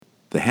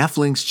The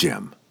Halfling's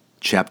Gem,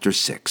 Chapter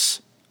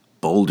 6,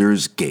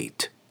 Boulder's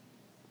Gate.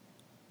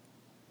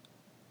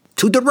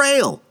 "To the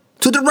rail!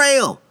 To the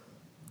rail!"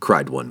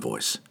 cried one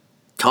voice.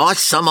 "Toss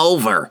some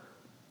over!"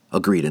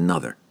 agreed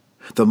another.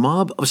 The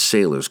mob of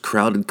sailors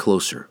crowded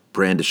closer,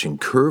 brandishing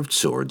curved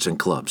swords and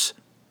clubs.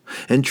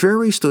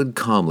 Entreri stood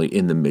calmly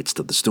in the midst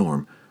of the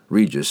storm,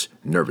 Regis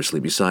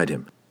nervously beside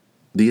him.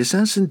 The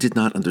assassin did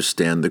not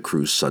understand the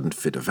crew's sudden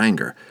fit of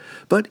anger,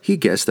 but he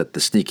guessed that the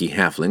sneaky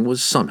halfling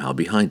was somehow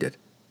behind it.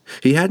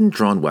 He hadn't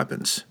drawn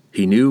weapons.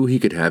 He knew he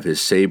could have his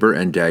saber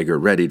and dagger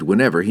readied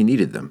whenever he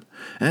needed them,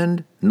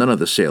 and none of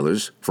the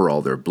sailors, for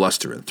all their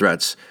bluster and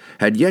threats,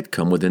 had yet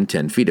come within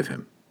 10 feet of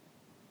him.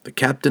 The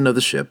captain of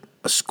the ship,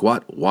 a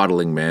squat,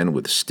 waddling man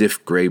with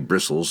stiff gray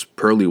bristles,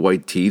 pearly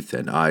white teeth,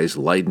 and eyes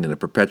lightened in a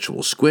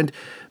perpetual squint,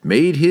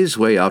 made his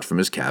way out from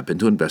his cabin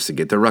to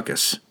investigate the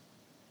ruckus.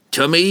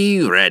 "To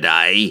me,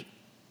 Red-Eye!"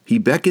 He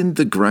beckoned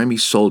the grimy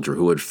soldier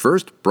who had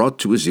first brought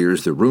to his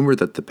ears the rumor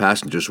that the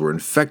passengers were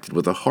infected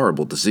with a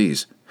horrible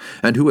disease,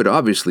 and who had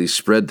obviously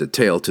spread the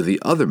tale to the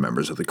other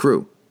members of the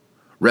crew.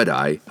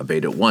 Red-Eye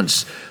obeyed at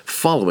once,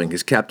 following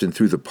his captain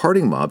through the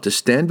parting mob to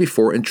stand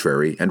before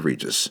Entreri and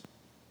Regis.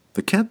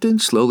 The captain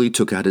slowly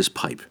took out his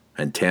pipe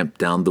and tamped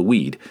down the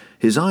weed,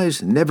 his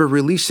eyes never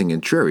releasing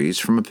Entreri's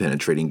from a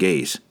penetrating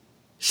gaze.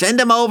 "Send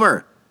him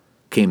over!"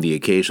 came the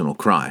occasional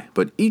cry,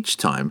 but each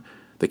time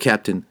the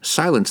captain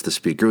silenced the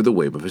speaker with a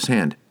wave of his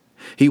hand.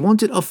 He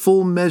wanted a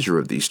full measure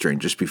of these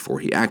strangers before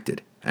he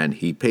acted, and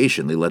he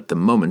patiently let the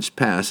moments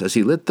pass as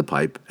he lit the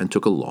pipe and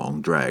took a long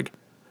drag.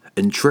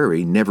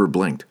 Entreri never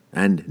blinked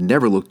and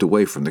never looked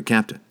away from the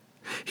captain.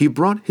 He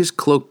brought his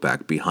cloak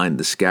back behind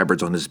the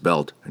scabbards on his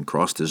belt and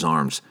crossed his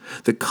arms,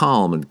 the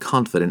calm and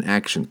confident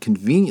action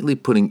conveniently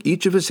putting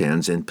each of his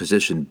hands in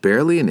position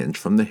barely an inch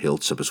from the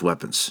hilts of his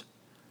weapons.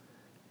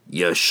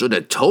 "You should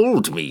have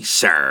told me,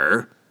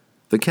 sir,"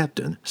 the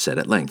captain said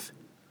at length.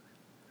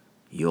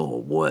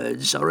 "Your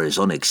words are as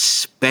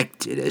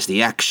unexpected as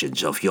the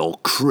actions of your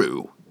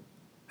crew,"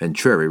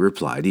 Entreri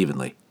replied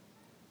evenly.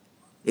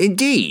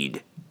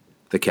 "Indeed,"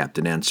 the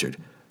captain answered,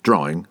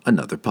 drawing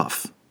another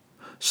puff.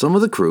 Some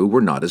of the crew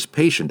were not as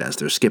patient as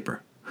their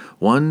skipper.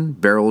 One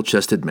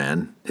barrel-chested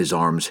man, his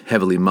arms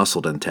heavily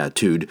muscled and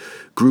tattooed,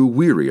 grew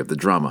weary of the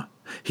drama.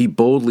 He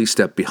boldly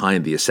stepped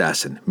behind the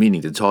assassin,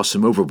 meaning to toss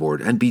him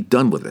overboard and be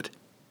done with it.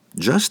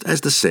 Just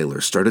as the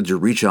sailor started to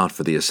reach out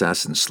for the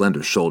assassin's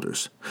slender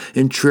shoulders,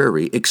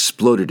 Entreri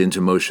exploded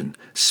into motion,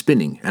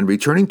 spinning and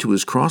returning to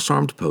his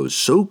cross-armed pose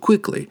so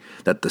quickly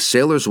that the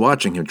sailors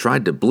watching him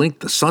tried to blink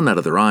the sun out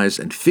of their eyes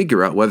and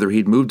figure out whether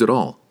he'd moved at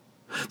all.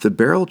 The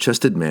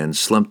barrel-chested man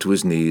slumped to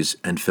his knees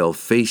and fell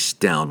face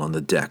down on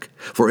the deck,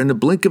 for in the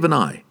blink of an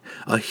eye,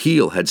 a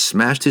heel had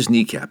smashed his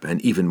kneecap, and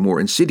even more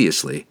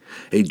insidiously,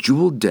 a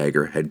jeweled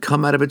dagger had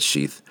come out of its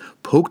sheath,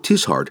 poked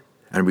his heart,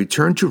 and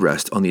returned to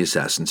rest on the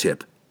assassin's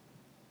hip.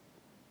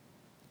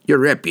 "Your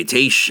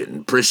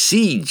reputation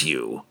precedes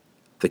you,"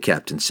 the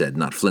captain said,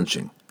 not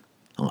flinching.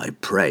 "I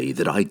pray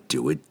that I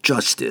do it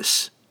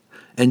justice."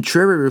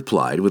 Entreri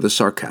replied with a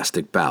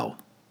sarcastic bow.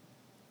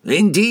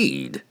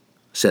 "Indeed,"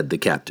 said the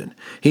captain.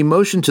 He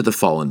motioned to the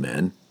fallen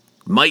man.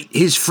 "Might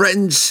his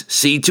friends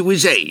see to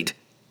his aid?"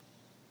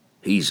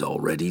 "He's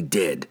already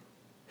dead,"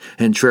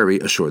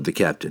 Entreri assured the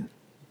captain.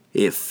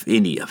 "If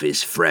any of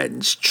his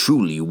friends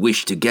truly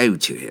wish to go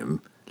to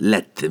him,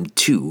 let them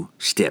too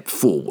step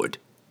forward."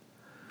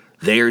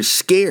 "They're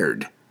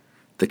scared,"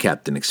 the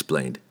captain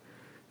explained.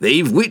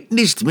 "They've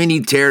witnessed many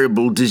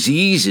terrible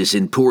diseases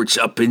in ports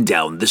up and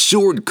down the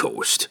Sword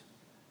Coast."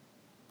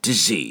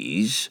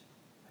 "Disease?"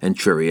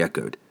 Entreri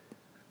echoed.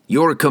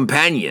 "Your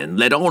companion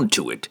led on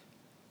to it,"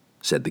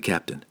 said the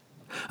captain.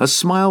 A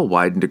smile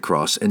widened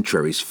across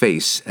Entreri's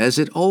face as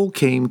it all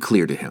came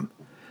clear to him.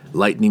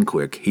 Lightning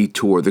quick, he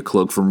tore the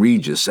cloak from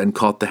Regis and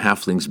caught the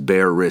halfling's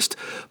bare wrist,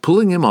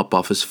 pulling him up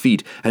off his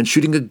feet and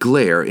shooting a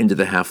glare into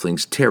the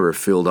halfling's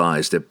terror-filled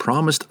eyes that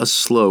promised a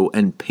slow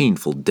and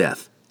painful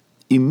death.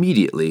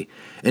 Immediately,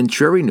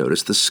 Entreri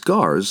noticed the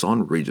scars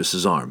on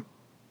Regis's arm.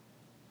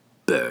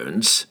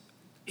 "Burns?"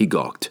 he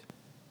gawked.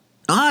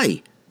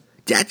 "Aye,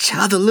 that's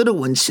how the little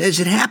one says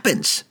it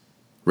happens,"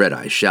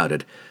 Red-Eye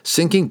shouted,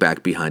 sinking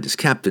back behind his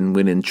captain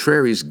when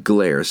Entreri's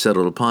glare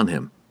settled upon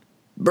him.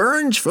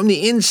 "Burns from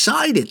the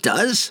inside, it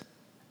does."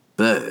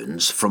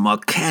 "Burns from a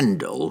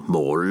candle,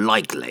 more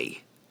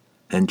likely,"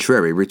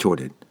 Entreri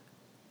retorted.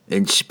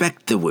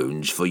 "Inspect the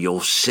wounds for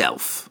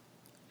yourself,"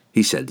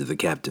 he said to the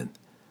captain.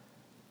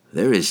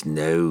 "There is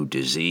no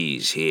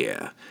disease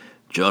here,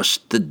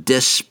 just the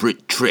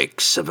desperate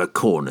tricks of a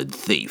cornered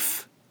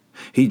thief."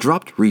 He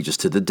dropped Regis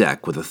to the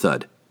deck with a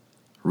thud.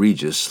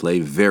 Regis lay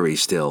very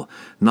still,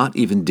 not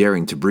even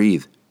daring to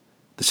breathe.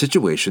 The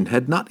situation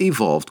had not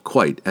evolved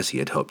quite as he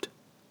had hoped.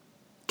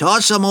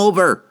 "Toss him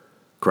over!"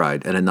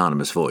 cried an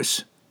anonymous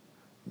voice.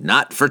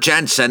 "Not for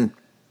chancin',"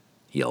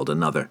 yelled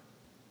another.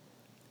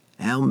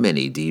 "How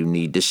many do you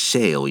need to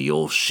sail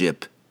your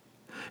ship?"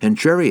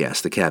 Entreri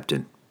asked the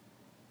captain.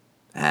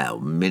 "How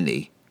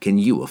many can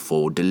you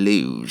afford to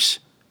lose?"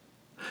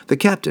 The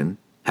captain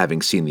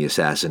having seen the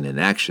assassin in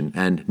action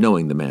and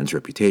knowing the man's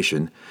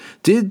reputation,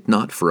 did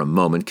not for a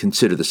moment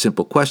consider the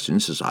simple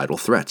questions as idle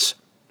threats.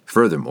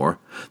 Furthermore,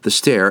 the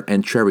stare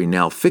Entreri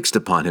now fixed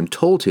upon him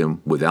told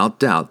him without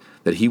doubt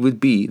that he would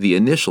be the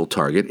initial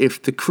target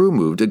if the crew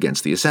moved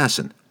against the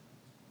assassin.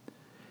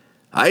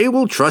 "I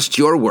will trust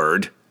your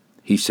word,"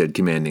 he said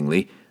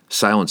commandingly,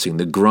 silencing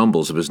the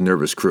grumbles of his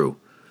nervous crew.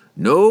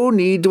 "No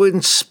need to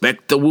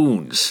inspect the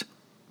wounds.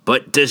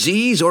 But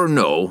disease or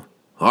no,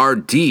 our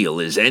deal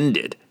is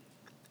ended."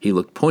 He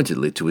looked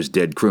pointedly to his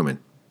dead crewman.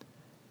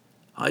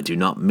 "I do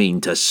not mean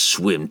to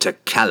swim to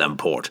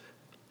Calimport,"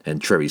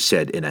 Entreri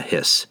said in a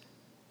hiss.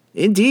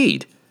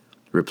 "Indeed,"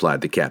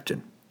 replied the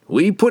captain.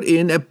 "We put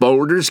in at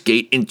Baldur's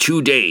Gate in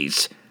 2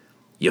 days.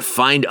 You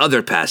find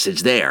other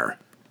passage there,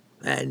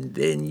 and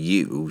then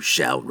you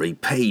shall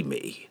repay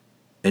me,"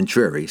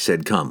 Entreri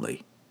said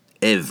calmly.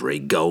 "Every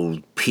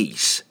gold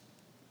piece."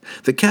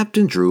 The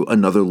captain drew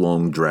another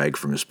long drag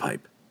from his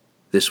pipe.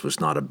 This was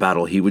not a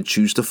battle he would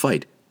choose to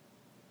fight.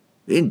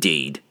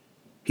 "Indeed,"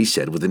 he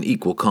said with an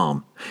equal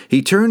calm.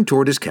 He turned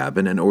toward his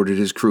cabin and ordered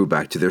his crew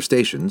back to their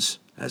stations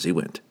as he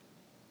went.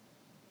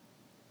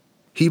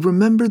 He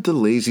remembered the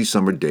lazy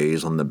summer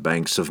days on the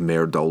banks of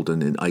Mare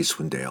Dalden in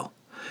Icewind Dale.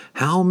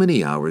 How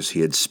many hours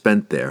he had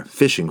spent there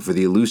fishing for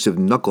the elusive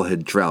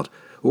knucklehead trout,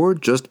 or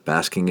just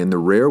basking in the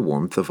rare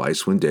warmth of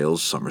Icewind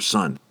Dale's summer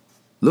sun.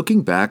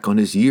 Looking back on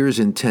his years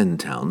in 10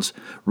 towns,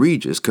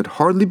 Regis could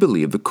hardly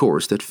believe the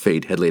course that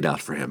fate had laid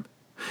out for him.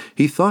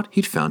 He thought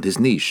he'd found his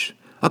niche,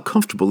 a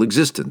comfortable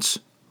existence,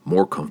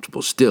 more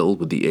comfortable still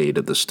with the aid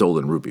of the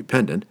stolen ruby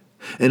pendant,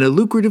 and a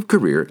lucrative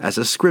career as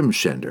a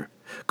scrimshender,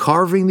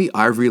 carving the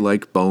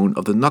ivory-like bone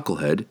of the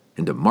knucklehead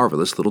into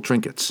marvelous little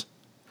trinkets.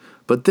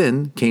 But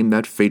then came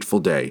that fateful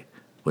day,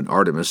 when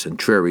Artemis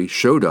Entreri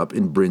showed up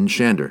in Bryn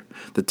Shander,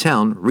 the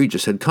town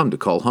Regis had come to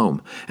call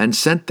home, and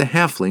sent the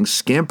halfling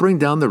scampering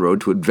down the road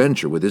to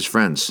adventure with his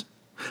friends.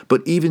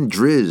 But even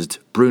Drizzt,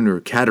 Brunner,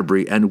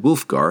 Canterbury, and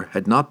Wulfgar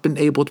had not been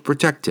able to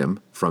protect him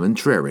from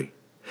Entreri.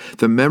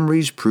 The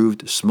memories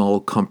proved small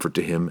comfort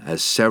to him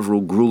as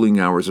several grueling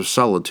hours of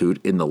solitude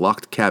in the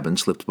locked cabin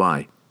slipped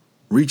by.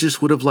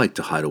 Regis would have liked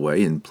to hide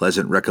away in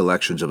pleasant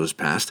recollections of his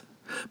past,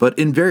 but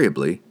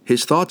invariably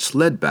his thoughts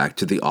led back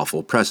to the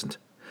awful present,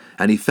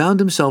 and he found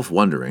himself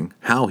wondering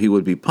how he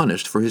would be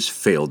punished for his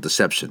failed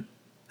deception.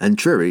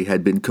 Entreri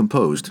had been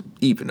composed,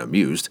 even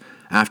amused,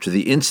 after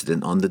the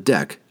incident on the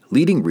deck,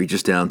 leading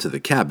Regis down to the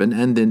cabin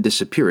and then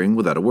disappearing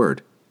without a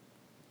word.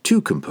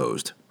 Too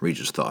composed,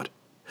 Regis thought.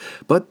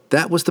 But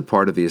that was the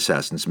part of the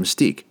assassin's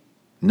mystique.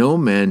 No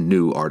man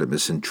knew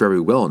Artemis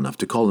Entreri well enough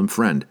to call him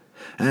friend,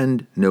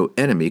 and no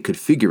enemy could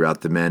figure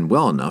out the man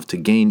well enough to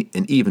gain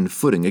an even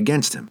footing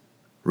against him.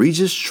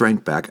 Regis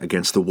shrank back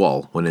against the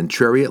wall when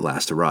Entreri at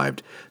last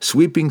arrived,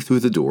 sweeping through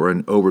the door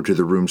and over to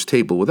the room's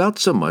table without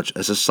so much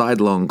as a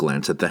sidelong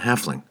glance at the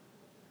halfling.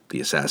 The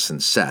assassin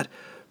sat,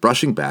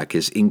 brushing back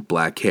his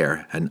ink-black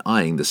hair and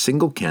eyeing the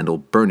single candle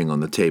burning on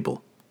the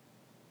table.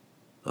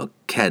 "A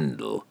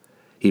candle,"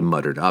 he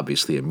muttered,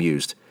 obviously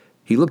amused.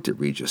 He looked at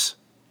Regis.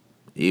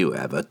 "You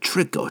have a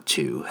trick or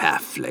two,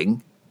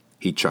 halfling,"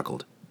 he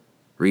chuckled.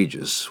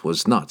 Regis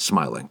was not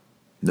smiling.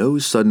 No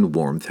sudden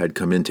warmth had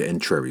come into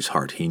Entreri's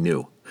heart, he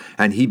knew,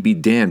 and he'd be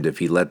damned if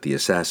he let the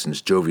assassin's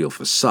jovial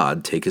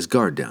facade take his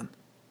guard down.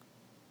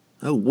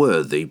 "A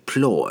worthy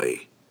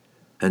ploy,"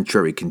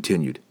 Entreri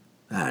continued,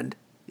 "and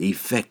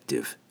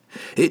effective.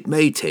 It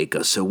may take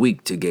us a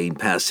week to gain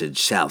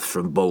passage south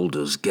from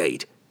Baldur's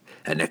Gate,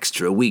 an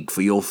extra week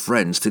for your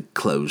friends to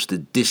close the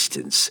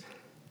distance.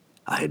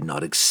 I had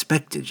not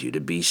expected you to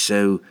be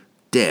so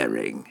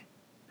daring."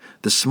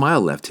 The smile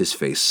left his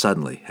face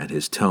suddenly, and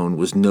his tone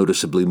was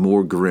noticeably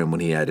more grim when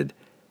he added,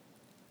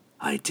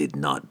 "I did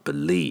not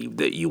believe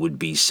that you would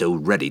be so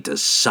ready to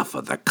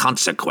suffer the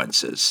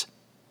consequences."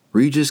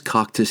 Regis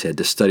cocked his head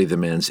to study the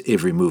man's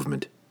every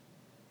movement.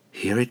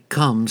 "Here it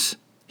comes,"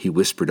 he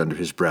whispered under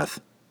his breath.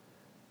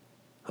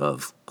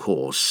 "Of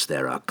course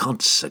there are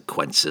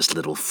consequences,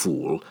 little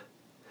fool.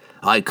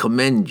 I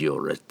commend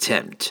your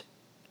attempt.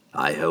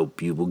 I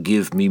hope you will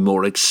give me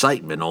more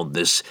excitement on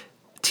this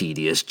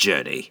tedious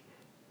journey.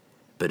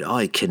 But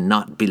I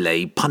cannot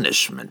belay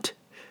punishment.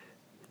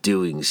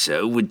 Doing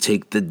so would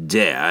take the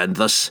dare and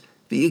thus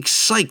the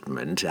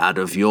excitement out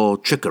of your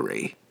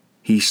trickery."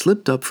 He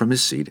slipped up from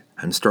his seat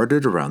and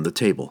started around the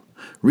table.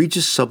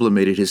 Regis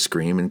sublimated his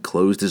scream and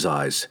closed his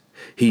eyes.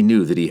 He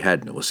knew that he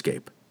had no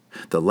escape.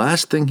 The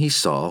last thing he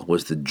saw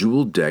was the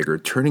jeweled dagger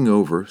turning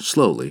over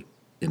slowly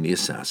in the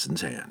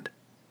assassin's hand.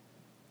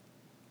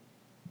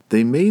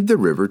 They made the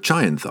river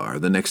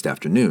Chianthar the next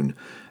afternoon,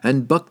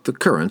 and bucked the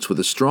currents with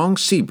a strong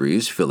sea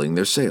breeze filling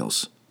their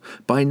sails.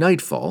 By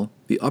nightfall,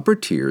 the upper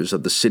tiers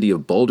of the city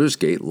of Baldur's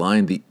Gate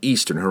lined the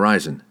eastern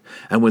horizon,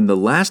 and when the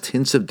last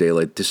hints of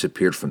daylight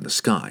disappeared from the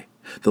sky,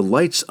 the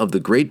lights of the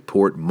great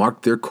port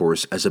marked their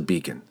course as a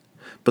beacon.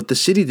 But the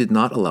city did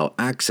not allow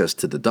access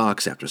to the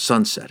docks after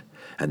sunset,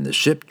 and the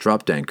ship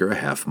dropped anchor a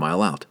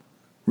half-mile out.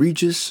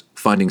 Regis,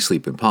 finding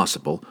sleep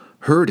impossible,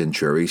 heard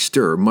Entreri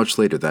stir much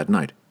later that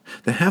night.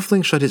 The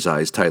halfling shut his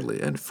eyes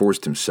tightly and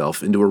forced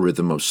himself into a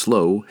rhythm of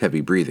slow,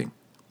 heavy breathing.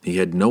 He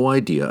had no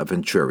idea of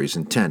Venturi's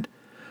intent,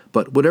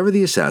 but whatever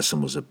the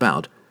assassin was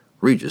about,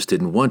 Regis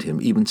didn't want him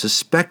even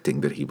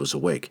suspecting that he was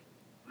awake.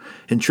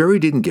 Venturi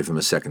didn't give him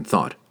a second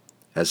thought.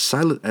 As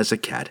silent as a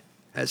cat,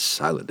 as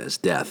silent as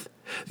death,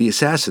 the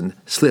assassin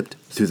slipped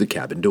through the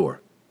cabin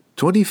door.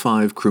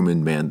 25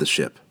 crewmen manned the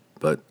ship,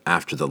 but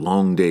after the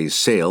long day's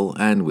sail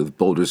and with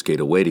Baldur's Gate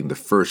awaiting the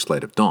first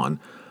light of dawn,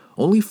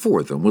 only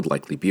 4 of them would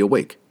likely be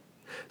awake.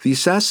 The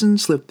assassin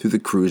slipped through the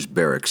crew's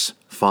barracks,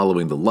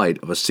 following the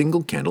light of a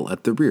single candle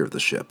at the rear of the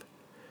ship.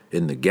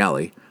 In the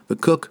galley, the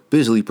cook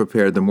busily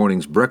prepared the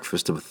morning's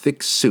breakfast of a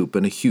thick soup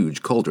in a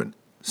huge cauldron.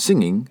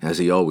 Singing, as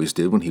he always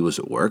did when he was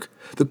at work,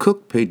 the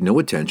cook paid no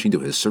attention to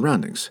his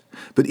surroundings.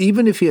 But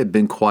even if he had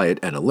been quiet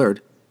and alert,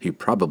 he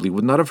probably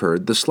would not have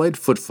heard the slight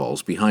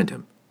footfalls behind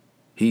him.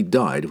 He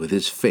died with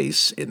his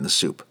face in the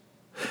soup.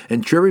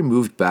 And Cherry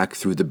moved back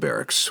through the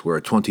barracks, where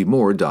 20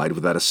 more died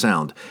without a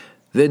sound,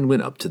 then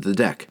went up to the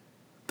deck.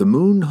 The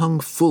moon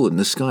hung full in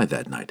the sky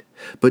that night,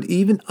 but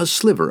even a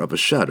sliver of a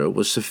shadow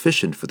was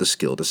sufficient for the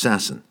skilled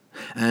assassin.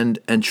 And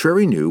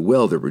Cherry knew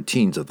well the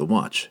routines of the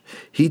watch.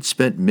 He'd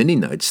spent many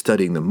nights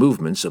studying the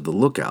movements of the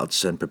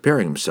lookouts and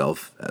preparing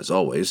himself, as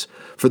always,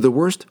 for the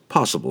worst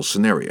possible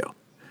scenario.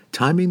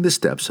 Timing the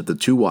steps of the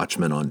 2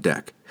 watchmen on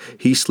deck,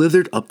 he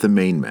slithered up the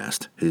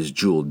mainmast, his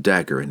jeweled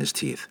dagger in his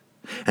teeth.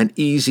 An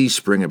easy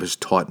spring of his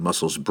taut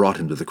muscles brought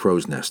him to the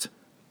crow's nest.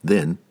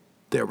 Then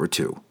there were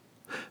 2.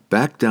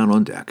 Back down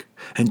on deck,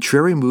 and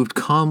Cherry moved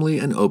calmly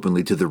and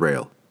openly to the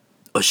rail.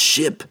 "A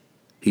ship,"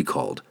 he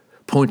called,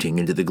 pointing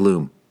into the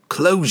gloom.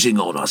 "Closing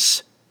on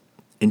us."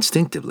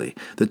 Instinctively,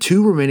 the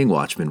 2 remaining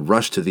watchmen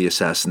rushed to the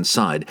assassin's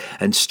side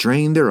and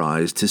strained their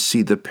eyes to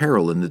see the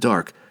peril in the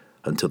dark,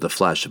 until the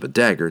flash of a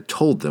dagger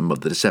told them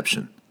of the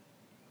deception.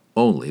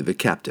 Only the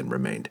captain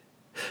remained,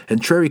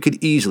 and Cherry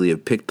could easily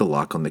have picked the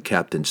lock on the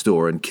captain's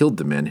door and killed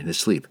the man in his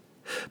sleep.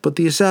 But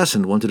the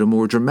assassin wanted a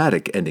more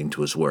dramatic ending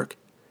to his work.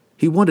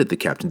 He wanted the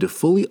captain to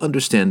fully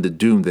understand the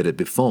doom that had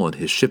befallen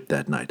his ship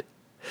that night.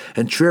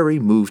 And Cherry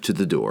moved to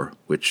the door,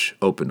 which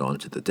opened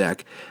onto the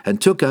deck, and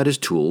took out his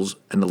tools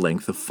and a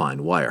length of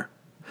fine wire.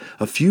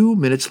 A few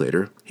minutes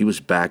later, he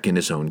was back in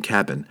his own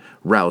cabin,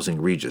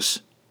 rousing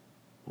Regis.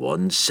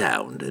 "One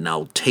sound, and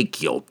I'll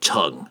take your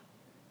tongue,"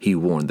 he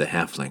warned the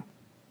halfling.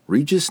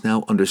 Regis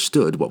now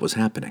understood what was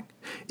happening.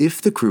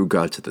 If the crew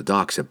got to the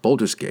docks at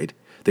Baldur's Gate,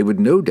 they would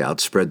no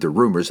doubt spread the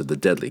rumors of the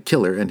deadly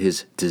killer and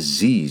his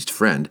diseased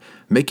friend,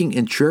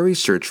 making Cherry's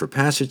search for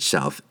passage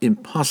south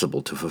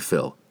impossible to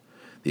fulfill.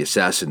 The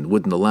assassin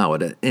wouldn't allow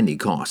it at any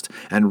cost,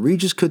 and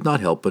Regis could not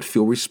help but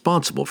feel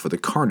responsible for the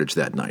carnage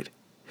that night.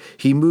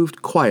 He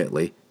moved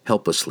quietly,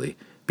 helplessly,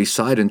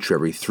 beside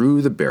Cherry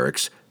through the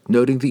barracks,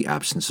 noting the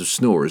absence of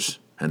snores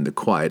and the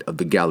quiet of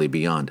the galley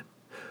beyond.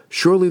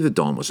 Surely the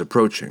dawn was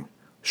approaching.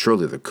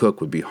 Surely the cook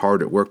would be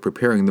hard at work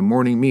preparing the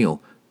morning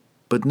meal,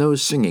 but no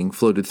singing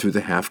floated through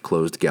the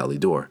half-closed galley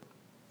door.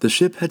 The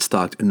ship had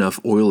stocked enough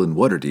oil and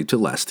water-tea to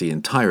last the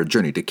entire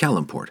journey to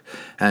Calimport,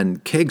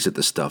 and kegs of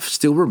the stuff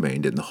still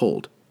remained in the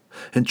hold.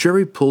 And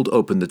Cherry pulled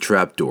open the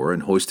trap door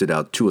and hoisted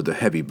out 2 of the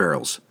heavy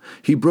barrels.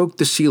 He broke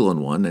the seal on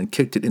one and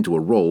kicked it into a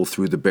roll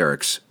through the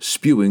barracks,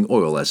 spewing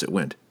oil as it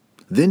went.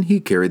 Then he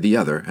carried the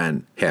other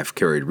and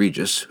half-carried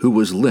Regis, who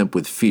was limp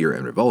with fear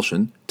and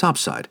revulsion,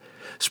 topside,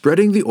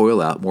 spreading the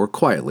oil out more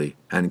quietly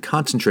and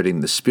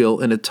concentrating the spill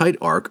in a tight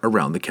arc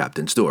around the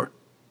captain's door.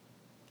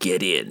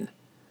 "Get in,"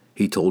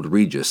 he told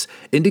Regis,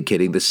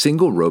 indicating the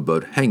single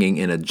rowboat hanging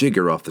in a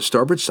jigger off the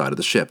starboard side of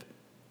the ship.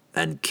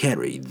 "And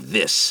carry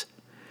this."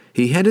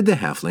 He handed the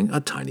halfling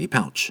a tiny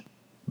pouch.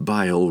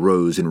 Bile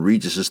rose in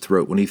Regis's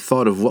throat when he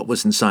thought of what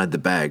was inside the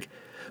bag,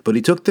 but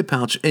he took the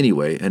pouch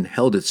anyway and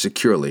held it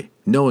securely,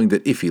 knowing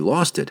that if he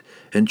lost it,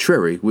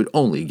 Cherry would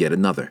only get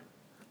another.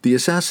 The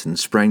assassin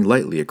sprang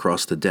lightly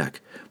across the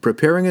deck,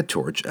 preparing a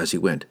torch as he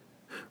went.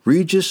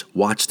 Regis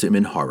watched him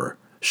in horror,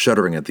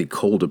 shuddering at the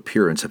cold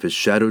appearance of his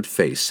shadowed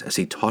face as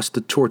he tossed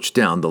the torch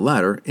down the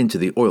ladder into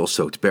the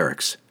oil-soaked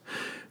barracks.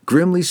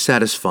 Grimly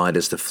satisfied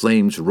as the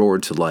flames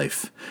roared to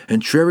life,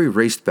 Cherry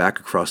raced back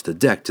across the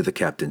deck to the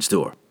captain's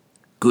door.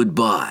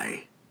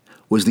 "Goodbye,"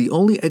 was the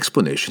only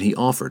explanation he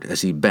offered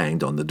as he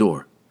banged on the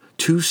door.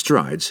 2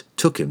 strides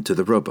took him to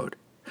the rowboat.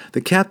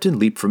 The captain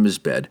leaped from his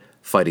bed,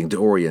 fighting to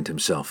orient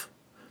himself.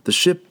 The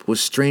ship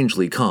was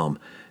strangely calm,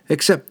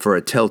 except for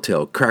a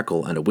telltale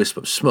crackle and a wisp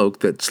of smoke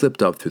that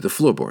slipped up through the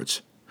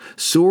floorboards.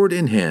 Sword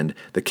in hand,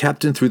 the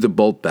captain threw the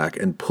bolt back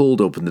and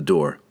pulled open the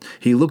door.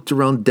 He looked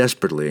around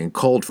desperately and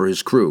called for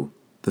his crew.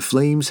 The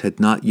flames had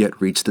not yet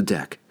reached the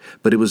deck,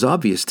 but it was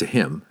obvious to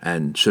him,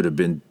 and should have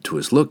been to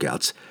his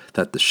lookouts,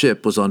 that the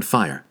ship was on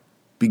fire.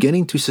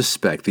 Beginning to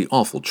suspect the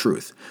awful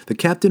truth, the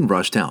captain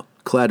rushed out,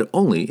 clad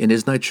only in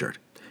his nightshirt.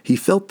 He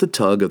felt the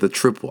tug of the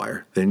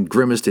tripwire, then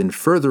grimaced in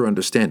further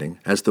understanding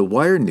as the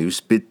wire noose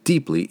bit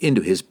deeply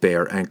into his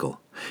bare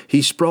ankle.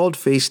 He sprawled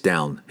face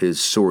down, his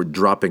sword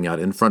dropping out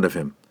in front of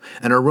him.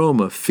 An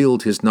aroma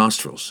filled his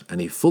nostrils, and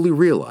he fully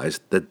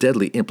realized the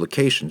deadly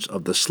implications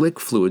of the slick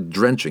fluid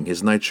drenching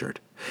his nightshirt.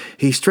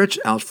 He stretched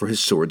out for his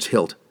sword's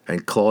hilt,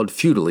 and clawed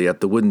futilely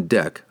at the wooden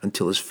deck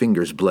until his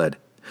fingers bled.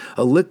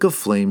 A lick of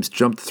flames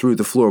jumped through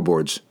the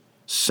floorboards.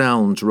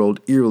 Sounds rolled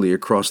eerily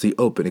across the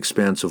open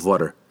expanse of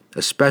water,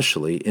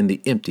 especially in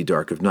the empty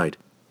dark of night.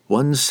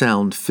 One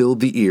sound filled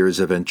the ears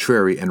of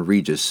Entreri and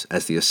Regis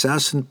as the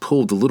assassin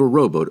pulled the little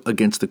rowboat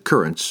against the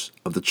currents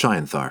of the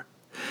Chianthar.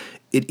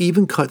 It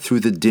even cut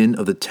through the din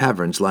of the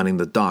taverns lining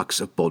the docks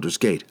of Baldur's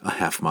Gate, a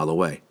half-mile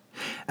away.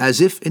 As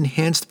if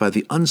enhanced by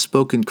the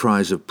unspoken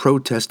cries of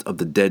protest of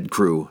the dead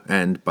crew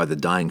and by the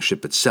dying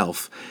ship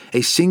itself,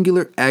 a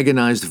singular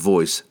agonized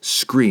voice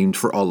screamed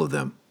for all of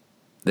them.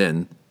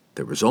 Then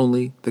there was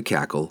only the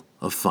cackle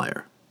of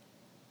fire.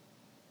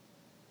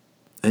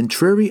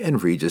 Entreri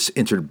and Regis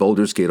entered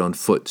Baldur's Gate on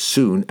foot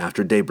soon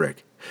after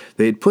daybreak.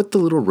 They had put the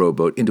little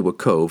rowboat into a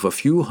cove a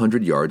few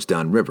hundred yards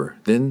downriver,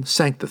 then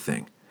sank the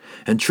thing.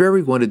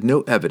 Entreri wanted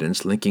no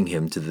evidence linking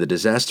him to the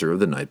disaster of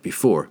the night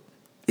before.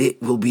 "It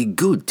will be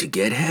good to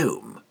get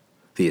home,"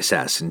 the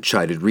assassin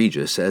chided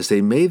Regis as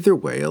they made their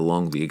way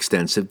along the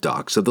extensive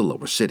docks of the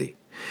lower city.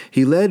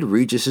 He led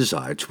Regis's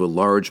eye to a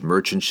large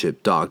merchant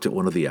ship docked at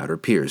one of the outer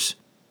piers.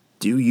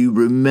 "Do you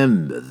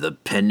remember the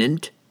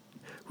pennant?"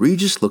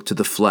 Regis looked to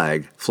the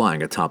flag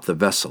flying atop the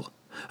vessel,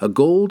 a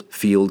gold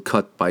field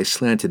cut by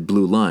slanted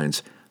blue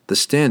lines, the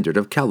standard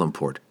of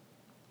Calimport.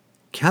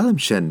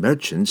 "Calimshan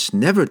merchants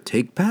never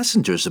take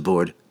passengers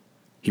aboard,"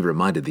 he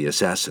reminded the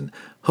assassin,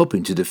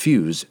 hoping to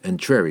diffuse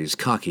Entreri's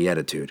cocky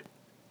attitude.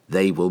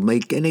 "They will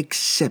make an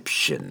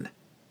exception,"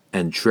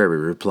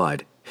 Entreri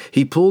replied.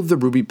 He pulled the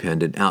ruby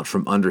pendant out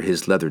from under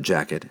his leather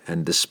jacket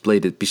and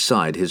displayed it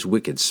beside his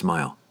wicked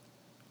smile.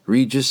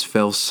 Regis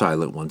fell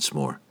silent once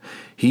more.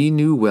 He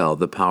knew well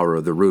the power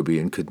of the ruby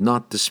and could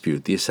not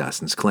dispute the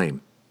assassin's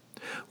claim.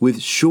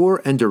 With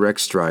sure and direct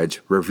strides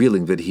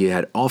revealing that he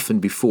had often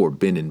before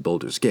been in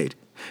Baldur's Gate,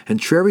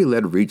 Entreri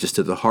led Regis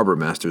to the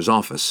harbormaster's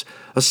office,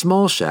 a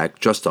small shack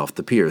just off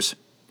the piers.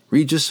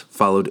 Regis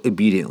followed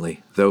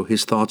obediently, though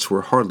his thoughts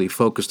were hardly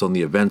focused on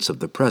the events of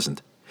the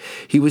present.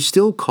 He was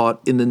still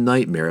caught in the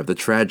nightmare of the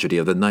tragedy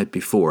of the night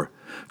before,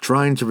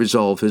 trying to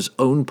resolve his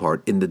own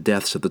part in the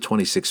deaths of the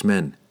 26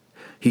 men.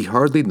 He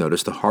hardly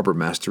noticed the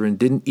harbormaster and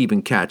didn't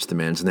even catch the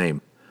man's name.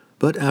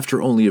 But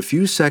after only a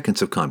few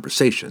seconds of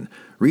conversation,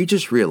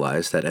 Regis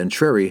realized that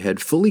Entreri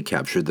had fully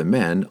captured the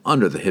man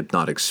under the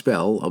hypnotic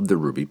spell of the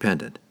ruby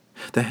pendant.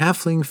 The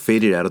halfling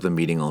faded out of the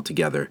meeting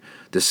altogether,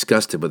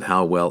 disgusted with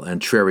how well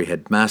Entreri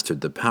had mastered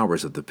the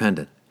powers of the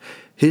pendant.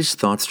 His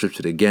thoughts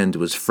drifted again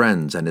to his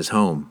friends and his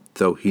home,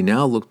 though he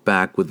now looked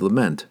back with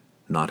lament,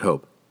 not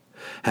hope.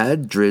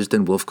 Had Drizzt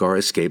and Wulfgar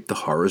escaped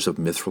the horrors of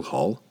Mithril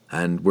Hall,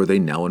 and were they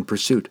now in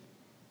pursuit?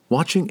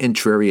 Watching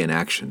Entreri in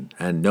action,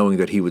 and knowing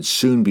that he would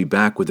soon be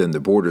back within the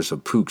borders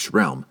of Pook's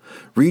realm,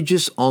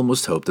 Regis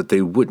almost hoped that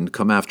they wouldn't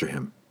come after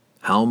him.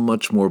 How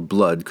much more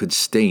blood could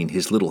stain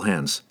his little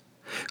hands?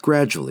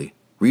 Gradually,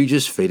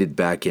 Regis faded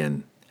back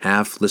in,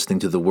 half listening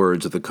to the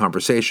words of the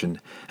conversation,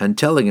 and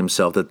telling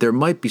himself that there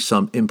might be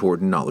some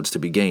important knowledge to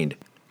be gained.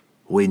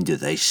 "When do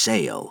they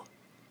sail?"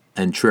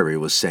 Entreri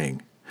was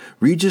saying.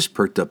 Regis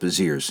perked up his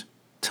ears.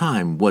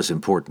 Time was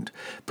important.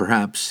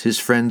 Perhaps his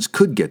friends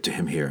could get to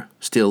him here,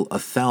 still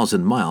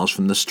 1,000 miles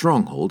from the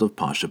stronghold of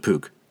Pasha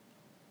Pook.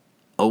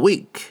 "A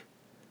week,"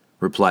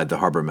 replied the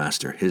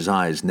harbormaster, his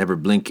eyes never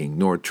blinking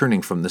nor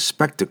turning from the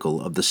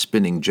spectacle of the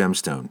spinning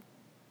gemstone.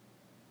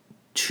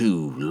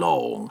 "Too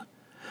long,"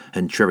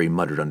 Entreri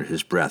muttered under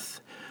his breath.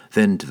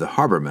 Then to the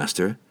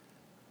harbormaster,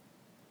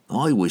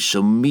 "I wish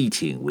some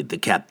meeting with the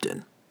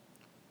captain."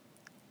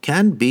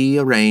 "Can be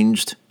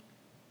arranged."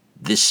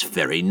 "This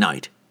very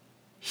night.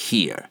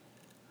 Here."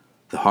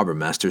 The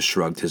harbormaster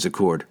shrugged his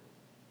accord.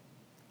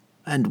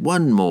 "And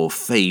one more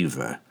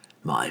favor,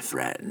 my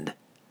friend,"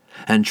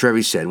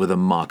 Entreri said with a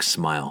mock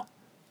smile.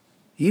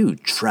 "You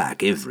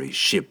track every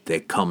ship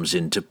that comes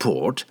into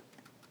port."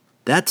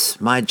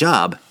 "That's my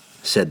job,"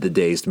 said the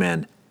dazed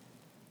man.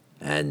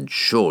 "And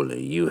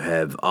surely you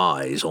have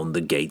eyes on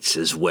the gates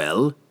as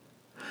well?"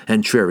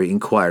 Entreri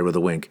inquired with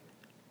a wink.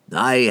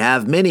 "I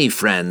have many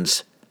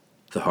friends,"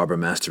 the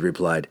harbormaster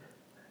replied.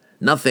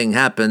 "Nothing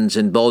happens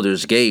in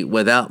Baldur's Gate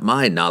without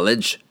my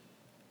knowledge."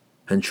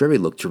 Entreri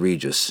looked to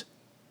Regis.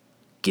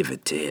 "Give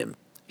it to him,"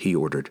 he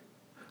ordered.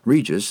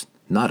 Regis,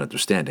 not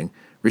understanding,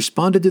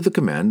 responded to the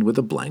command with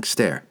a blank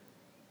stare.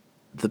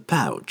 "The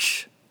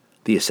pouch,"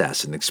 the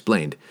assassin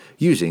explained,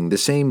 using the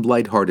same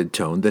light-hearted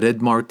tone that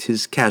had marked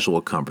his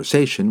casual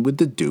conversation with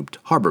the duped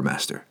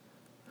harbormaster.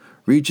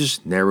 Regis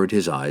narrowed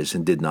his eyes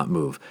and did not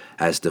move,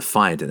 as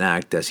defiant an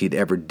act as he'd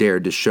ever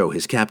dared to show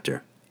his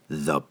captor.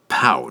 "The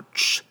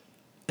pouch,"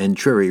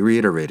 Entreri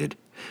reiterated,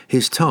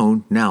 his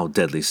tone now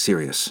deadly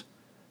serious.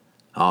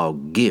 "Our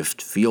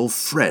gift for your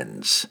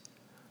friends."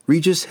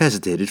 Regis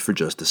hesitated for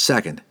just a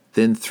second,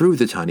 then threw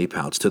the tiny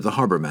pouch to the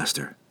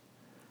harbormaster.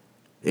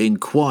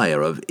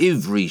 "Inquire of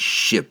every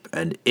ship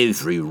and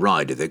every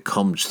rider that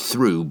comes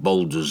through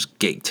Baldur's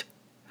Gate,"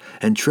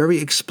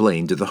 Entreri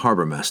explained to the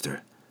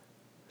harbormaster.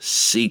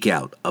 "Seek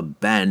out a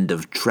band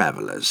of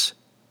travelers,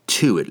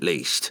 2 at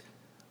least,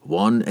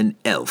 one an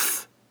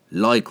elf,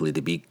 likely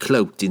to be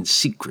cloaked in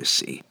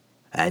secrecy,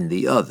 and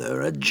the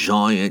other a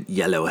giant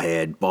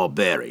yellow-haired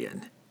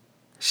barbarian.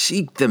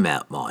 Seek them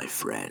out, my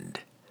friend.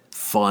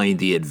 Find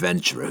the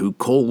adventurer who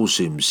calls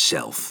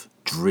himself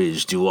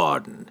Driz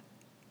Duarden.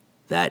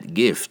 That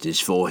gift is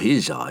for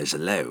his eyes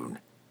alone.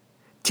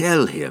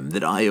 Tell him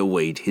that I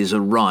await his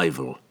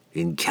arrival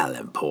in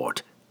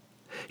Calimport."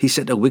 He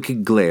sent a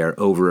wicked glare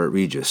over at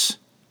Regis.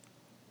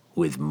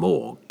 "With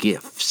more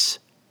gifts."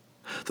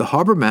 The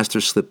harbour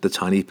master slipped the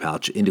tiny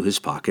pouch into his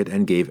pocket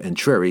and gave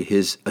Entreri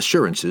his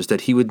assurances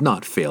that he would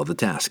not fail the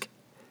task.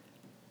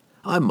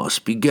 "I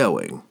must be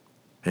going,"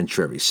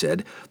 Entreri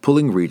said,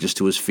 pulling Regis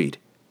to his feet.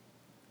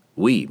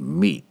 "We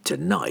meet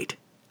tonight,"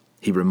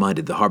 he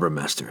reminded the harbour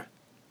master.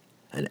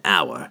 "An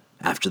hour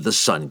after the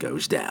sun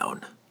goes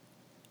down."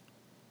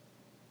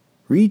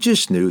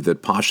 Regis knew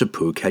that Pasha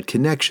Pook had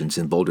connections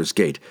in Baldur's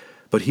Gate,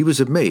 but he was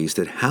amazed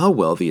at how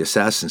well the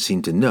assassin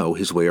seemed to know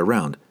his way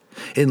around.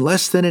 In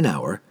less than an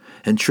hour,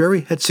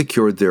 Entreri had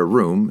secured their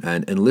room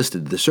and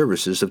enlisted the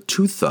services of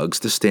 2 thugs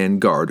to stand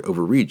guard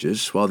over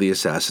Regis while the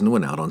assassin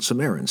went out on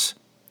some errands.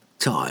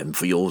 "Time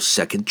for your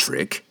second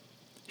trick?"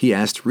 he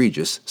asked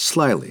Regis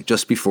slyly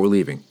just before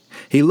leaving.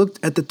 He looked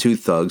at the 2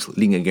 thugs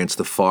leaning against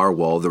the far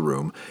wall of the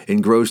room,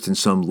 engrossed in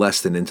some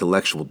less than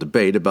intellectual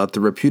debate about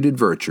the reputed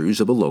virtues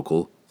of a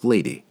local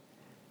lady.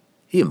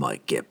 "You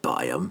might get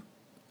by 'em,"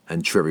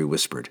 Entreri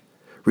whispered.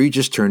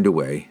 Regis turned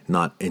away,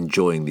 not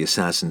enjoying the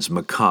assassin's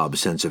macabre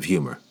sense of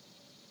humor.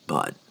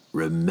 "But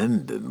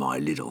remember, my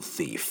little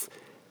thief,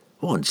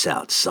 once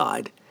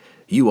outside,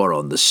 you are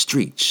on the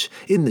streets,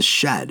 in the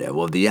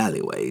shadow of the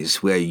alleyways,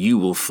 where you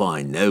will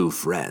find no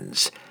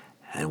friends,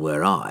 and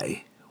where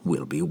I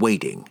will be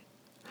waiting."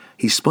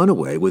 He spun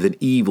away with an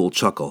evil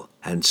chuckle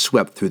and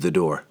swept through the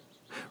door.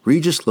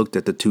 Regis looked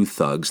at the 2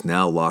 thugs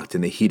now locked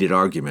in a heated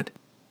argument.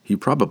 He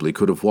probably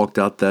could have walked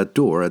out that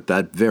door at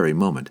that very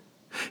moment.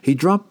 He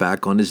dropped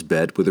back on his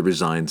bed with a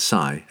resigned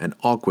sigh and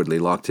awkwardly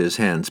locked his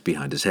hands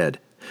behind his head,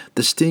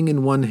 the sting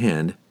in one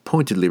hand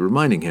pointedly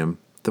reminding him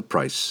the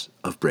price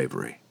of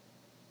bravery.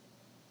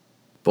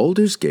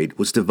 Baldur's Gate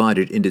was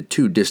divided into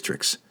 2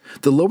 districts.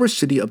 The lower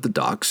city of the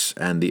docks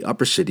and the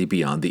upper city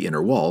beyond the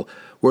inner wall,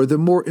 where the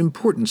more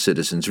important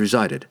citizens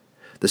resided.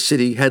 The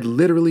city had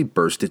literally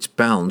burst its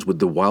bounds with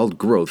the wild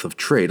growth of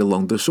trade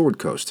along the Sword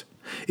Coast.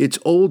 Its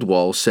old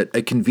wall set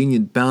a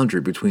convenient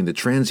boundary between the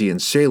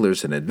transient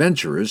sailors and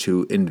adventurers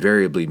who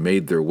invariably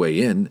made their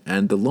way in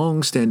and the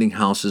long-standing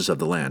houses of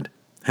the land.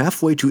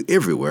 Halfway to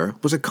everywhere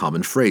was a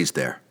common phrase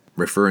there,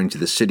 referring to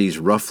the city's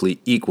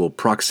roughly equal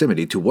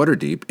proximity to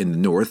Waterdeep in the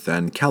north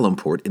and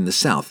Calimport in the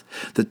south,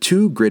 the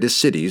 2 greatest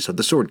cities of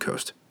the Sword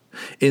Coast.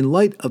 In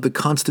light of the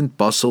constant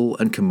bustle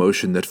and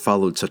commotion that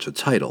followed such a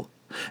title,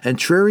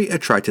 Entreri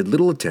attracted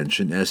little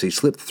attention as he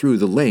slipped through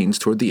the lanes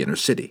toward the inner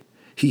city.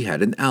 He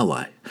had an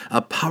ally,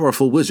 a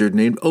powerful wizard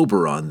named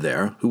Oberon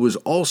there, who was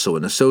also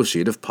an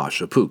associate of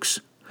Pasha Pook's.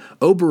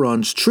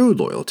 Oberon's true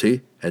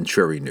loyalty,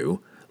 Entreri knew,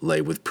 lay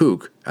with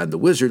Pook, and the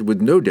wizard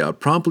would no doubt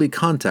promptly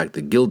contact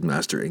the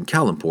guildmaster in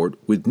Calimport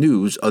with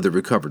news of the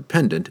recovered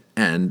pendant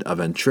and of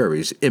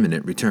Entreri's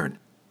imminent return.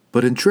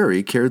 But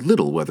Entreri cared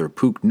little whether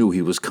Pook knew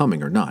he was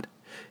coming or not.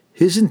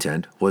 His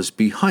intent was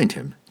behind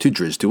him to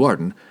Driz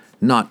Duarden,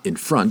 not in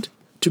front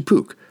to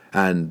Pook,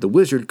 and the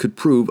wizard could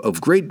prove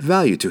of great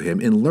value to him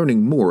in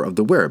learning more of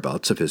the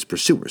whereabouts of his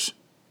pursuers.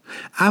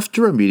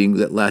 After a meeting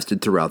that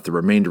lasted throughout the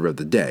remainder of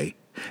the day,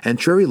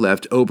 Entreri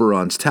left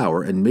Oberon's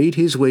tower and made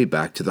his way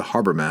back to the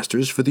harbour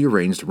masters for the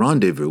arranged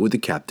rendezvous with the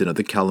captain of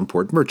the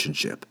Calimport merchant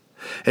ship.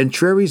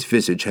 Entreri's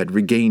visage had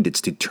regained its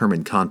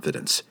determined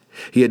confidence.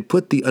 He had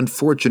put the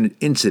unfortunate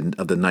incident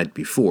of the night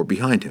before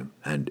behind him,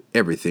 and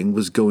everything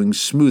was going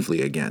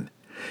smoothly again.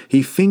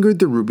 He fingered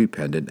the ruby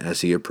pendant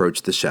as he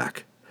approached the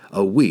shack.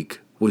 A week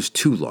was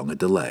too long a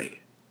delay.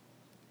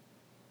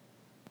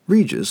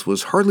 Regis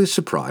was hardly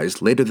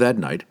surprised later that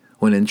night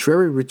when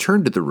Entreri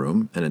returned to the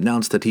room and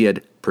announced that he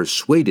had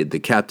persuaded the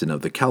captain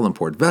of the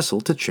Calimport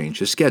vessel to change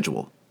his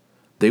schedule.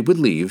 They would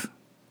leave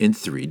in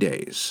 3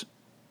 days.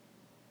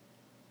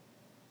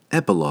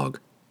 Epilogue.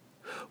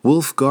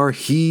 Wulfgar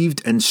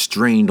heaved and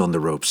strained on the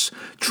ropes,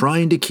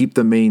 trying to keep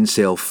the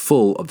mainsail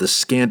full of the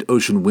scant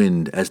ocean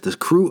wind as the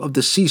crew of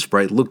the Sea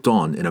Sprite looked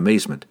on in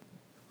amazement.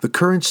 The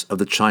currents of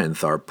the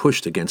Chianthar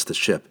pushed against the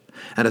ship,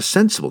 and a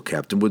sensible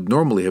captain would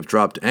normally have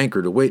dropped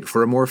anchor to wait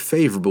for a more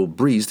favorable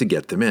breeze to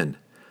get them in.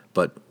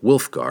 But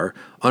Wulfgar,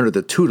 under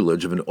the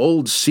tutelage of an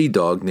old sea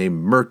dog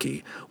named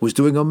Murky, was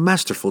doing a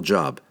masterful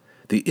job.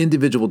 The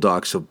individual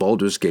docks of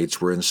Baldur's Gates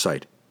were in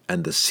sight,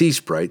 and the Sea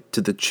Sprite,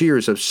 to the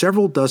cheers of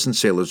several dozen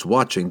sailors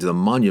watching the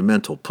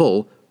monumental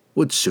pull,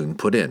 would soon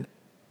put in.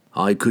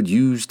 "I could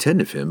use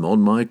 10 of him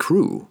on my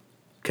crew,"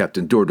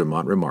 Captain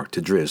Dordomont remarked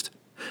to Drizzt.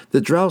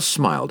 The drow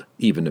smiled,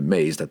 even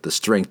amazed at the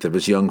strength of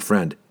his young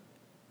friend.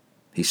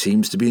 "He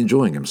seems to be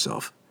enjoying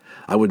himself.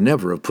 I would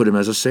never have put him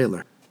as a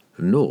sailor."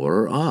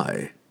 "Nor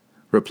I,"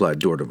 replied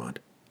Dordomont.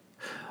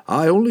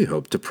 "I only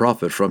hope to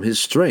profit from his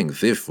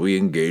strength if we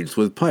engaged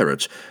with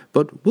pirates,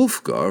 but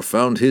Wulfgar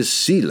found his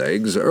sea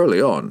legs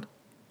early on."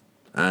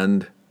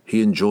 "And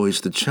he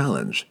enjoys the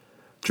challenge,"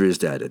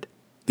 Drizzt added.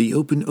 The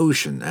open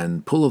ocean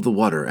and pull of the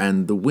water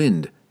and the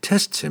wind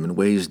tests him in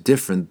ways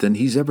different than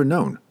he's ever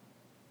known.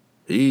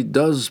 He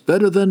does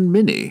better than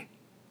many,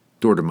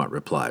 Dortemont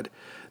replied.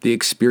 The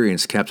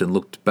experienced captain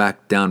looked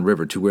back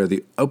downriver to where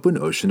the open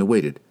ocean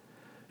awaited.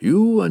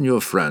 You and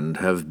your friend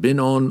have been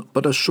on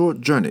but a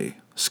short journey,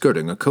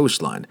 skirting a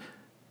coastline.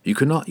 You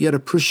cannot yet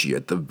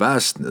appreciate the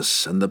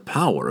vastness and the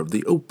power of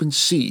the open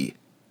sea.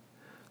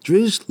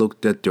 Drizzt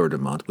looked at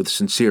Dortemont with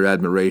sincere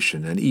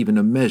admiration and even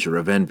a measure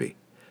of envy.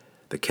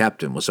 The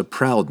captain was a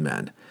proud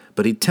man,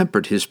 but he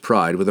tempered his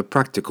pride with a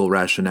practical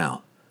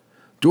rationale.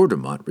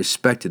 Dortemont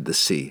respected the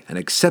sea and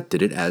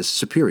accepted it as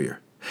superior,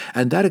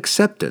 and that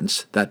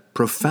acceptance, that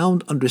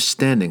profound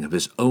understanding of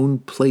his own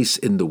place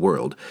in the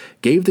world,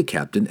 gave the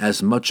captain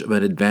as much of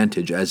an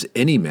advantage as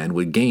any man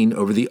would gain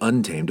over the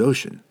untamed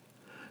ocean.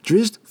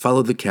 Drizzt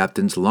followed the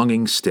captain's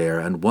longing stare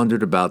and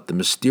wondered about the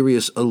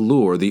mysterious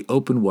allure the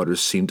open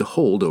waters seemed to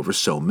hold over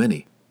so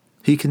many.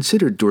 He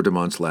considered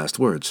Dortemont's last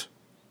words.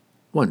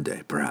 "One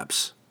day,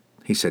 perhaps,"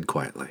 he said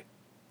quietly.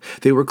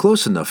 They were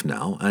close enough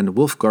now, and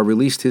Wulfgar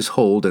released his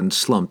hold and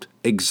slumped,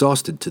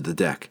 exhausted, to the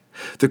deck.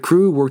 The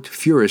crew worked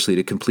furiously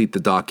to complete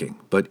the docking,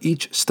 but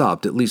each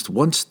stopped at least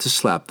once to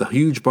slap the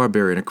huge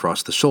barbarian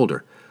across the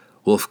shoulder.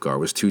 Wulfgar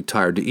was too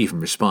tired to even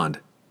respond.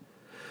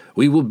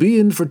 "We will be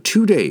in for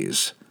 2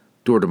 days,"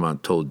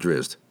 Dortemont told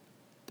Drizzt.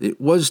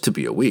 "It was to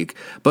be a week,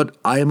 but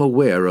I am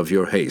aware of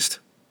your haste.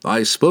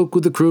 I spoke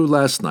with the crew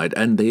last night,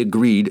 and they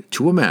agreed,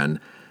 to a man,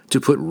 to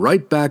put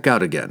right back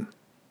out again."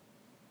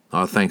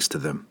 "Our thanks to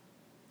them.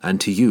 And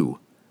to you,"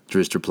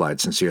 Drizzt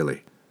replied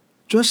sincerely.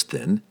 Just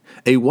then,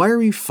 a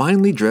wiry,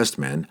 finely dressed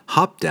man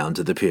hopped down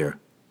to the pier.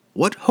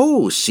 "What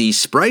ho, sea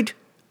sprite!"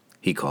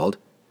 he called.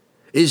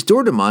 "Is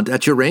Dortemont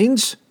at your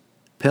reins?"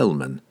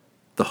 "Pellman,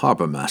 the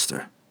harbor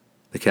master,"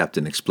 the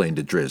captain explained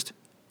to Drizzt.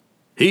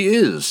 "He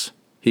is,"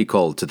 he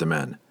called to the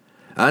man,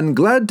 "and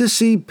glad to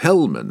see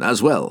Pellman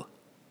as well."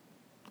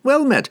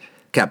 "Well met,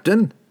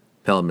 Captain,"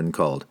 Pellman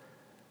called,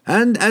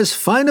 "and as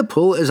fine a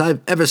pull as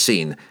I've ever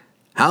seen.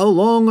 How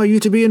long are you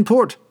to be in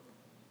port?"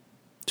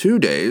 2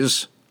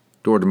 days,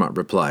 Dortemont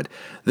replied,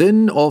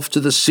 "then off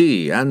to the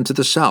sea and to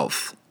the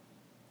south."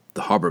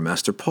 The harbor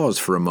master paused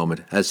for a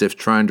moment, as if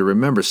trying to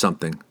remember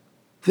something.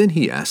 Then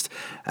he asked,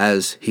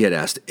 as he had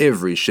asked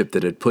every ship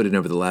that had put in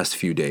over the last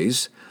few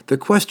days, the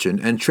question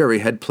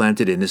Entreri had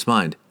planted in his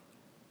mind.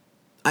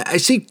 I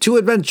seek 2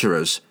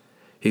 adventurers,"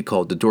 he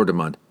called to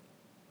Dortemont.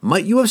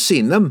 "Might you have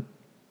seen them?"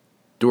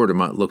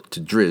 Dortemont looked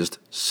to Drizzt,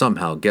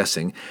 somehow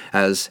guessing,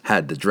 as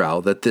had the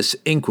drow, that this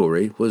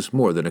inquiry was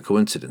more than a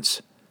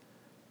coincidence.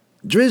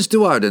 "Drizzt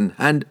Do'Urden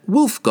and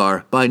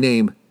Wulfgar by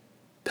name,"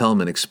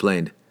 Pellman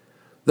explained,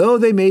 "though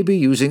they may be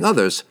using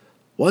others.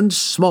 One's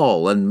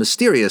small and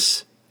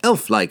mysterious,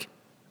 elf-like,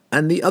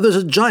 and the other's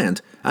a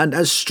giant and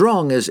as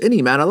strong as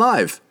any man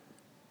alive."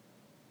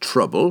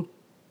 "Trouble?"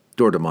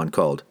 Dortemont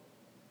called.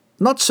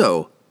 "Not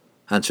so,"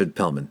 answered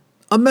Pellman.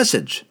 "A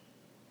message."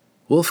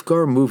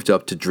 Wulfgar moved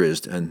up to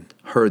Drizzt and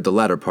heard the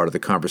latter part of the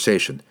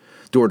conversation.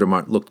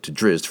 Dortemont looked to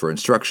Drizzt for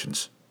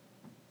instructions.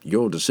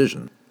 "Your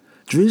decision."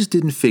 Drizzt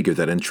didn't figure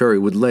that Entreri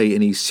would lay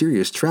any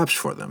serious traps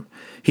for them.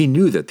 He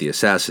knew that the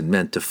assassin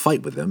meant to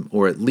fight with them,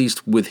 or at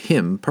least with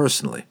him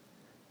personally.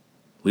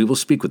 "We will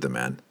speak with the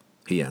man,"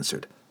 he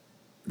answered.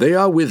 "They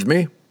are with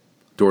me,"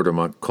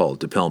 Dortemont called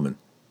to Pellman.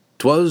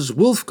 "'Twas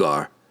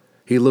Wulfgar."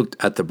 He looked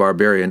at the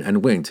barbarian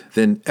and winked,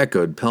 then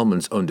echoed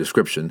Pellman's own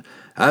description,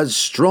 "as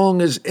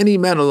strong as any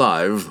man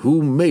alive,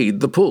 who made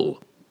the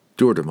pull."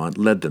 Dortemont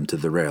led them to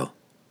the rail.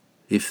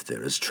 "If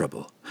there is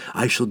trouble,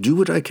 I shall do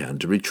what I can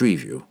to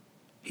retrieve you,"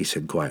 he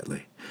said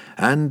quietly,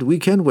 "and we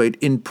can wait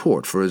in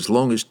port for as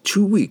long as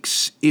 2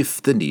 weeks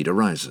if the need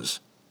arises."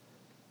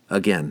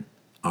 "Again,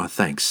 our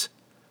thanks,"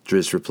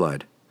 Drizzt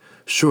replied.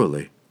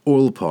 "Surely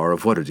Orlpar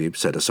of Waterdeep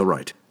set us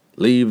aright."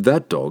 "Leave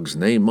that dog's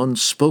name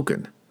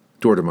unspoken,"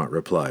 Dortemont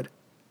replied.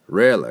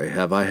 "Rarely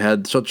have I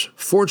had such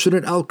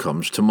fortunate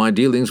outcomes to my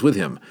dealings with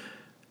him.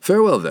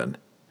 Farewell, then.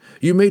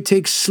 You may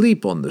take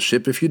sleep on the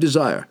ship if you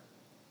desire."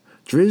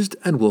 Drizzt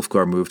and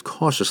Wulfgar moved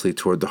cautiously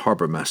toward the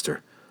harbor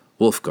master,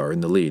 Wulfgar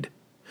in the lead.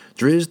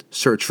 Drizzt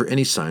searched for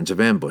any signs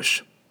of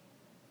ambush.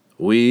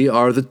 "We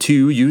are the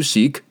 2 you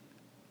seek,"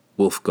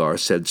 Wulfgar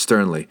said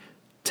sternly,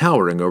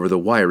 towering over the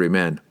wiry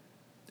man.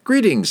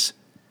 "Greetings,"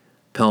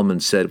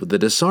 Pellman said with a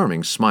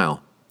disarming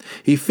smile.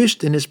 He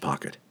fished in his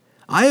pocket.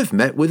 "I have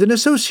met with an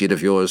associate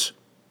of yours,"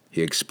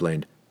 he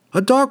explained.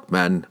 "A dark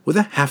man with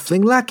a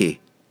halfling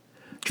lackey."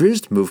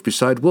 Drizzt moved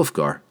beside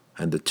Wulfgar,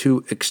 and the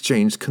 2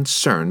 exchanged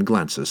concerned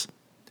glances.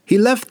 "He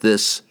left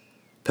this,"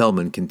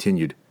 Pellman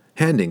continued,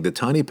 handing the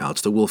tiny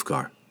pouch to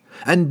Wulfgar,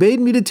 "and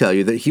bade me to tell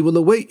you that he will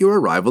await your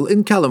arrival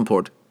in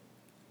Calimport."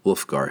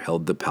 Wulfgar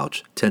held the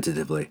pouch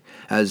tentatively,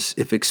 as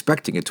if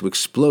expecting it to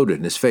explode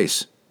in his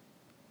face.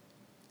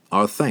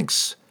 "Our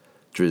thanks,"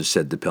 Drizzt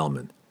said to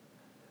Pellman.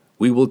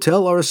 "We will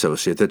tell our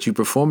associate that you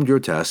performed your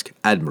task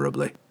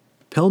admirably."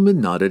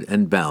 Pellman nodded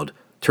and bowed,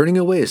 turning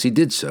away as he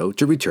did so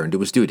to return to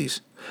his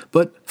duties.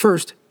 But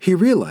first, he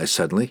realized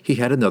suddenly he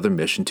had another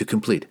mission to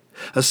complete,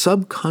 a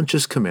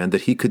subconscious command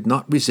that he could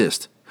not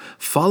resist.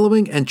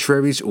 Following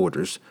Entreri's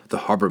orders, the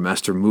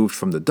harbormaster moved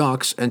from the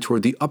docks and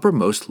toward the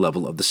uppermost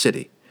level of the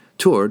city,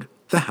 toward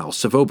the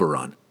House of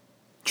Oberon.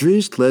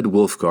 Drizzt led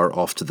Wulfgar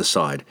off to the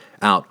side,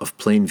 out of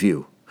plain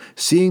view.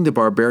 Seeing the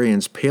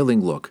barbarian's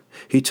paling look,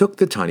 he took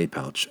the tiny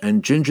pouch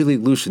and gingerly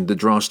loosened the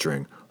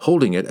drawstring,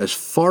 holding it as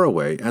far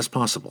away as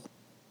possible.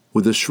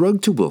 With a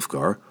shrug to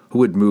Wulfgar,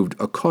 who had moved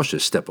a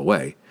cautious step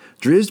away,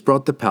 Drizzt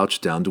brought the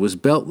pouch down to his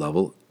belt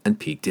level and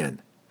peeked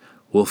in.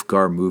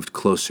 Wulfgar moved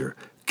closer,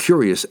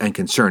 curious and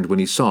concerned when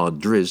he saw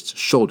Drizzt's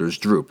shoulders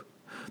droop.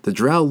 The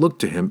drow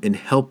looked to him in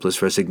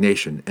helpless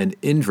resignation and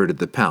inverted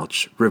the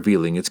pouch,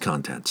 revealing its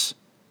contents.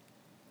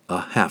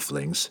 A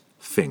halfling's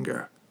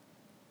finger.